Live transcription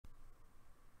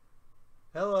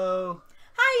Hello.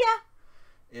 Hiya.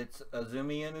 It's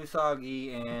Azumi and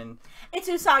Usagi and... It's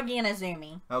Usagi and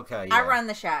Azumi. Okay, yeah. I run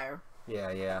the show.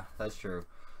 Yeah, that's true.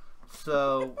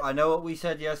 So, I know what we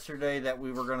said yesterday that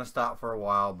we were going to stop for a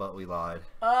while, but we lied.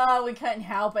 Oh, we couldn't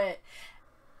help it.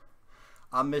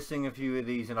 I'm missing a few of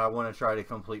these and I want to try to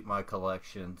complete my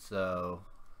collection, so...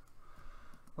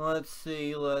 Let's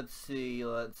see.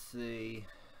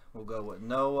 We'll go with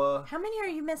Noah. How many are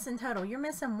you missing total? You're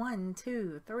missing 1,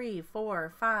 2, 3,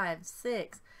 4, 5,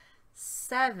 6,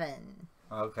 7.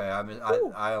 Okay,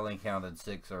 I only counted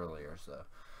 6 earlier, so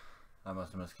I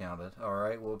must have miscounted.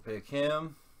 Alright, we'll pick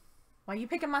him. What are you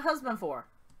picking my husband for?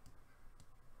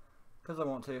 Because I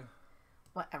want to.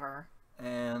 Whatever.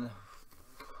 And...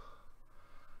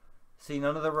 see,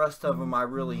 none of the rest of them I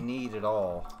really need at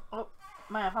all. Oh,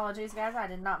 my apologies, guys. I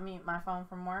did not mute my phone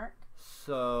from work.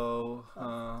 So,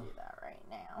 let's do that right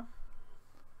now.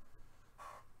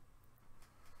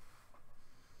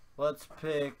 Let's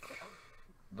pick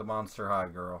the Monster High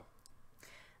girl.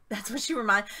 That's what she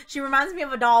reminds me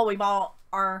of a doll we bought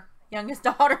our youngest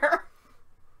daughter.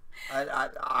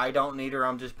 I don't need her.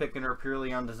 I'm just picking her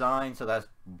purely on design, so that's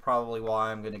probably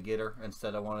why I'm going to get her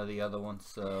instead of one of the other ones.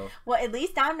 So, well, at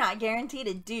least I'm not guaranteed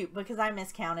a dupe because I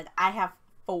miscounted. I have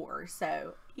 4,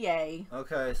 so yay.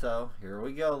 Okay, so here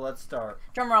we go. Let's start.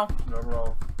 Drum roll. Drum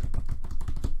roll.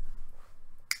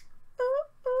 Ooh,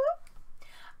 ooh.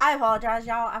 I apologize,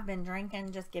 y'all. I've been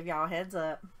drinking. Just give y'all a heads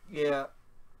up. Yeah.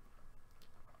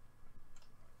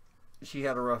 She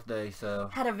had a rough day, so.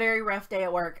 Had a very rough day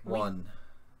at work.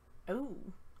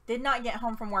 Ooh. Did not get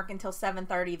home from work until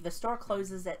 7:30. The store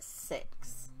closes at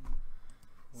 6.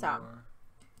 4,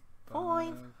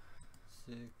 5,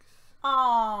 6.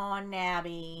 Aw,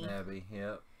 Nabby. Nabby,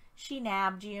 yep. She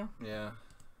nabbed you. Yeah.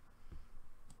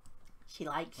 She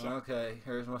likes you. Okay,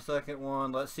 here's my second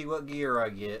one. Let's see what gear I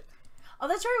get. Oh,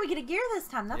 that's right. We get a gear this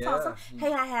time. That's awesome.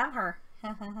 Hey, I have her.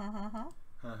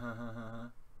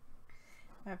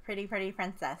 A pretty, pretty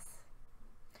princess.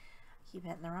 Keep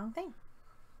hitting the wrong thing.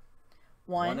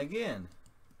 One again.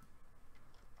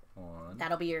 1.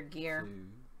 That'll be your gear. 2,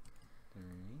 3,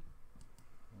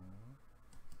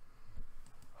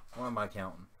 4. What am I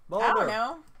counting? Boulder. I don't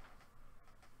know.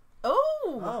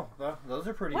 Oh, those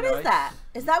are pretty nice. What is that?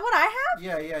 Is that what I have?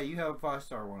 Yeah, you have a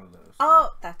 5-star one of those.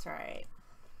 Oh, that's right.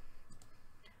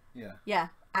 Yeah. Yeah,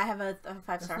 I have a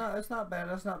 5-star. It's not bad.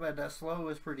 That's not bad. That slow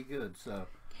is pretty good, so.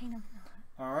 Kind of.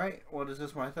 All right, what is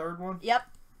this, my third one? Yep.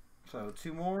 So,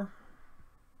 2 more.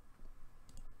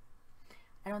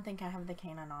 I don't think I have the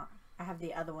Canaanot. I have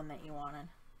the other one that you wanted.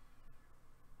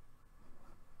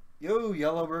 Yo,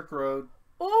 Yellow Brick Road.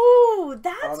 Ooh,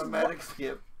 that's automatic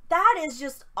skip. That is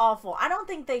just awful. I don't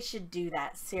think they should do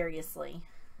that, seriously.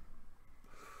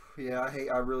 Yeah,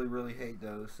 I really, really hate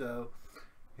those. So,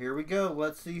 here we go.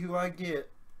 Let's see who I get.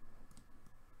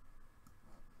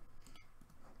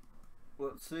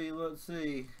 Let's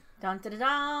see. Dun da da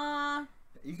da.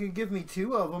 You can give me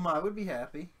 2 of them. I would be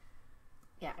happy.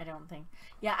 Yeah, I don't think.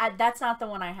 Yeah, that's not the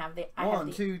one I have. I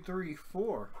 1, 2, 3,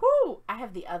 4. Whoo! I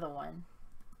have the other one.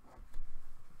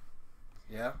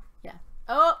 Yeah? Yeah.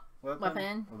 Oh!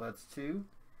 Weapon. Well, that's 2.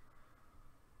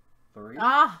 3.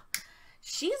 Ah!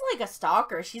 She's like a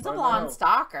stalker. She's a blonde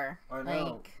stalker. I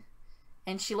know.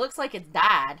 And she looks like it's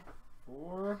died.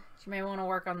 4. She may want to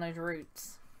work on those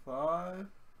roots. 5,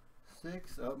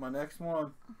 6. Oh, my next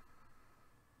one.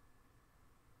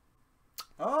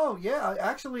 Oh, yeah.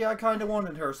 Actually, I kind of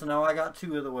wanted her, so now I got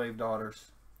 2 of the Wave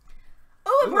Daughters.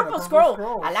 Ooh, purple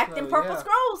scroll. I like them purple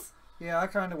scrolls. Yeah, I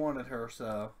kind of wanted her,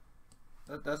 so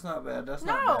that's not bad. That's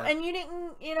not bad. No, and you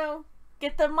didn't,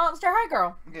 get the Monster High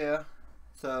girl. Yeah.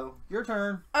 So, your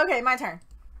turn. Okay, my turn.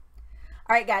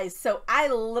 All right, guys. So, I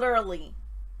literally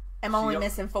am only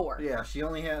missing 4. Yeah, she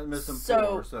only has missing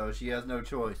 4, so she has no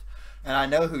choice. And I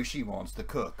know who she wants, the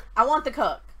cook. I want the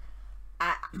cook.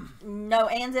 No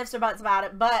ands, ifs, or buts about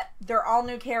it, but they're all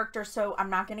new characters, so I'm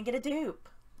not going to get a dupe.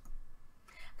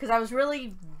 Because I was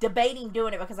really debating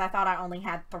doing it because I thought I only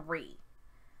had 3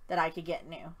 that I could get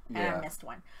new. And I missed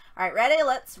 1. All right, ready?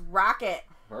 Let's rock it.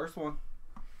 First one.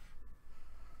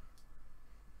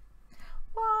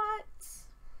 What?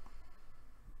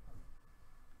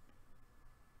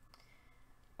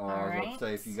 Oh, I was about to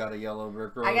say, if you got a Yellow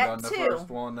Brick Road on the 2. first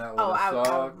one, that would have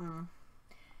sucked.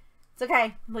 It's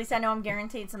okay. At least I know I'm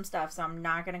guaranteed some stuff, so I'm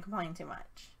not going to complain too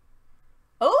much.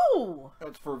 Oh!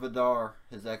 That's for Vidar,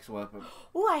 his ex-weapon.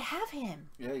 Oh, I have him.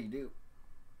 Yeah, you do.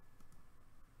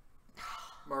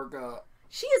 Mark,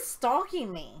 she is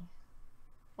stalking me.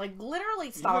 Like, literally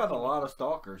stalking me. You got a lot of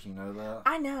stalkers, you know that?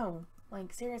 I know.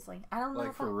 Like, seriously. I don't know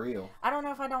like, for real. I don't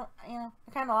know if I don't, I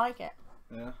kind of like it.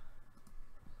 Yeah.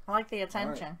 I like the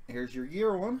attention. Right. Here's your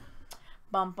gear one.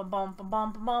 Bum bum bum bum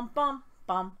bum bum bum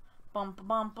bum bum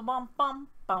bum bum bum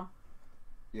bum.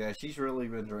 Yeah, she's really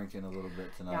been drinking a little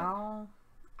bit tonight. Y'all,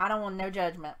 I don't want no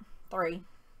judgment. 3.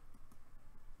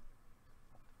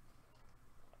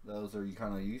 Those are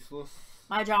kind of useless.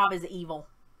 My job is evil.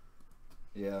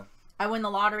 Yeah. I win the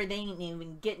lottery. They ain't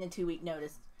even getting a 2-week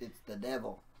notice. It's the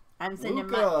devil. I'm sending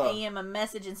Luca. my AM a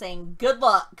message and saying, good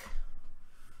luck.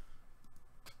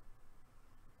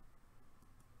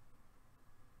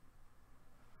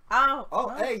 Oh. Oh,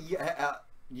 hey,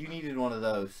 you needed one of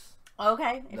those.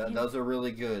 Okay. Those are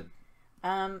really good.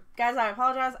 Guys, I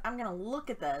apologize. I'm going to look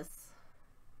at this.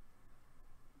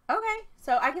 Okay.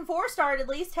 So I can 4-star it at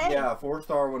least. Hey. Yeah, a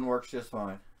 4-star one works just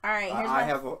fine. All right. I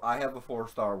have a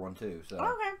 4-star one too. So.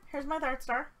 Okay. Here's my 3rd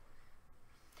star.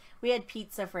 We had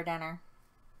pizza for dinner.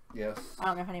 Yes. I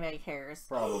don't know if anybody cares.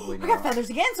 Probably not. I got feathers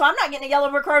again, so I'm not getting a yellow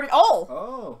brick road at all.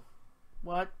 Oh.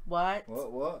 What? What?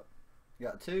 You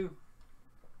got 2.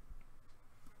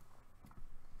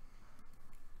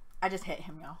 I just hit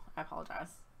him, y'all. I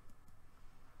apologize.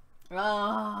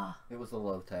 Ugh. It was a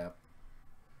love tap.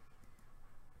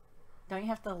 Don't you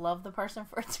have to love the person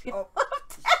for it to be Oh.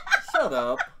 loved? Shut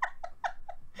up.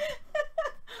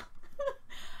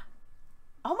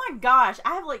 Oh my gosh,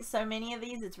 I have like so many of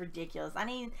these. It's ridiculous. I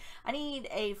need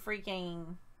a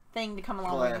freaking thing to come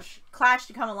along. Clash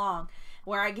to come along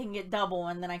where I can get double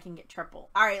and then I can get triple.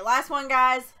 All right, last one,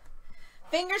 guys.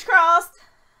 Fingers crossed.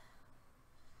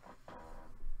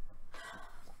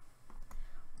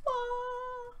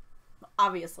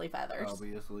 Obviously feathers.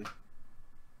 Obviously.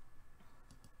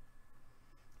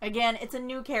 Again, it's a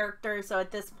new character, so at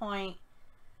this point,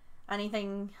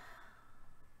 anything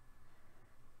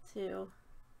 2,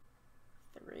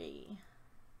 3.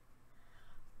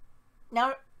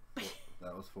 No.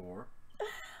 That was 4.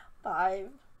 5,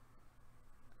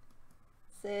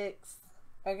 6.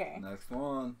 Okay. Next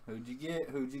one. Who'd you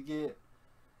get?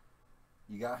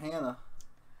 You got Hannah.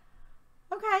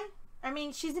 Okay. I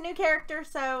mean, she's a new character,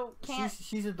 so can't...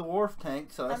 She's a dwarf tank,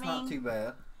 so that's not too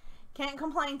bad. Can't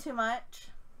complain too much.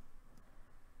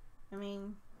 I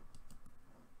mean...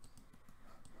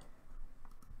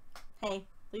 Hey,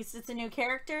 at least it's a new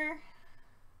character.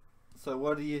 So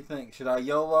what do you think? Should I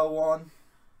YOLO one?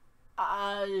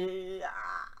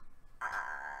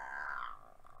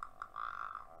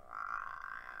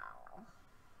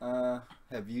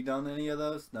 Have you done any of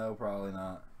those? No, probably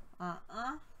not.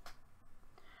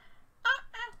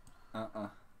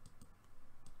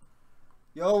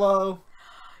 YOLO!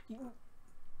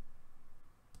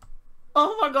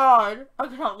 Oh my god! I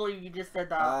cannot believe you just said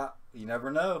that. You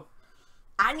never know.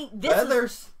 I need this.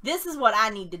 Feathers. This is what I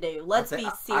need to do. Let's be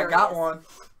serious. I got one.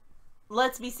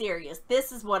 Let's be serious.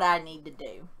 This is what I need to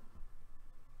do.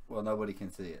 Well, nobody can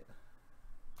see it.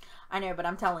 I know, but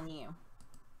I'm telling you.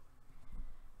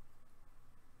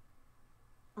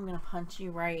 I'm gonna punch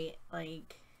you right,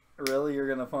 like... Really? You're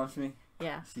gonna punch me?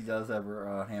 Yeah. She does have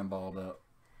her hand balled up.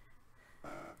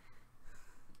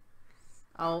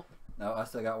 Oh. No, I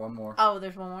still got one more. Oh,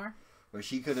 there's one more? But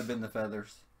she could have been the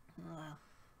feathers.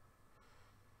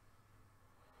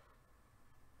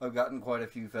 I've gotten quite a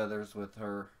few feathers with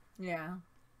her. Yeah.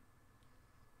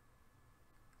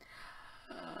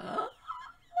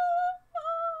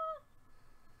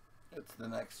 It's the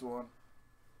next one.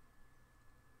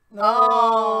 No!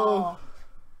 Oh,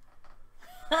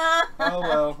 Oh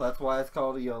well, that's why it's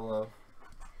called a YOLO.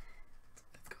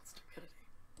 It's called stupidity.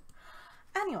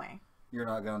 Anyway. You're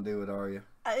not gonna do it, are you?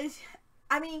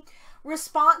 I mean,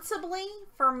 responsibly,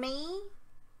 for me,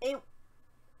 it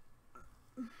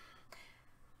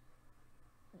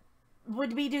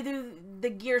would be to do the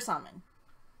gear summon.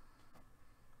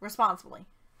 Responsibly.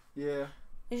 Yeah.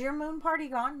 Is your moon party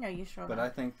gone? No, you sure But not. I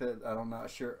think that, I'm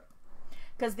not sure.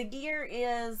 Because the gear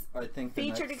is I think the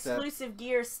featured next step, exclusive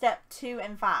gear step 2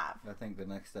 and 5. I think the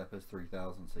next step is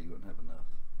 3,000, so you wouldn't have enough.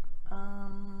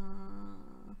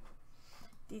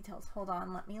 Details. Hold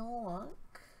on, let me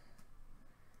look.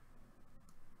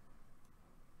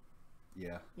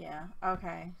 Yeah. Yeah,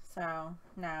 okay. So,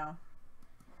 no.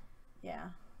 Yeah.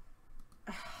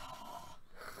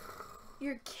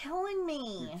 You're killing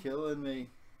me. You're killing me.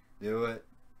 Do it.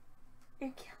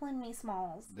 You're killing me,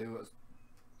 Smalls. Do it.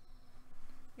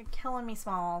 You're killing me,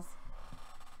 Smalls.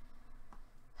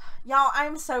 Y'all,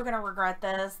 I'm so gonna regret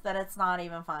this that it's not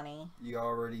even funny. You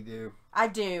already do. I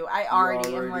do. I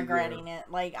already am regretting it.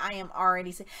 Like, I am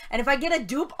already... And if I get a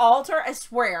dupe altar, I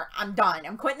swear, I'm done.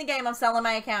 I'm quitting the game. I'm selling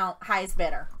my account. Highest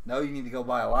bidder. No, you need to go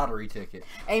buy a lottery ticket.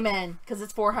 Amen. Because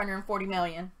it's 440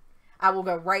 million. I will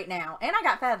go right now. And I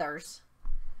got feathers.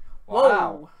 Wow.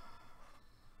 Whoa.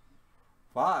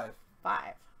 5.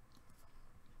 5.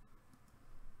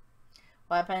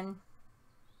 Weapon.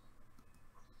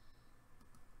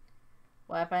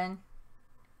 Weapon.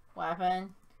 Weapon.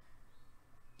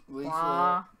 Lisa.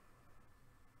 Ah.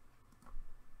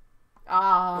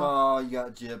 Ah. Oh, you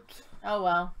got gypped. Oh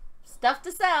well. Stuff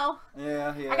to sell.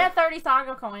 Yeah, yeah. I got 30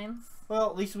 saga coins. Well,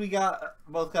 at least we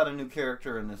both got a new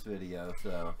character in this video,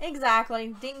 so.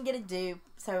 Exactly. Didn't get a dupe,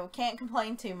 so can't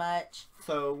complain too much.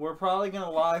 So we're probably gonna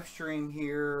live stream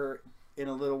here in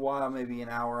a little while, maybe an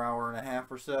hour, hour and a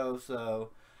half or so. So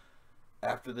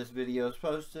after this video is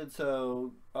posted,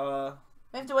 so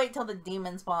We have to wait till the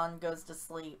demon spawn goes to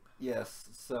sleep. yes.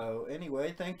 So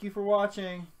anyway, thank you for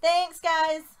watching. Thanks,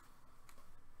 guys.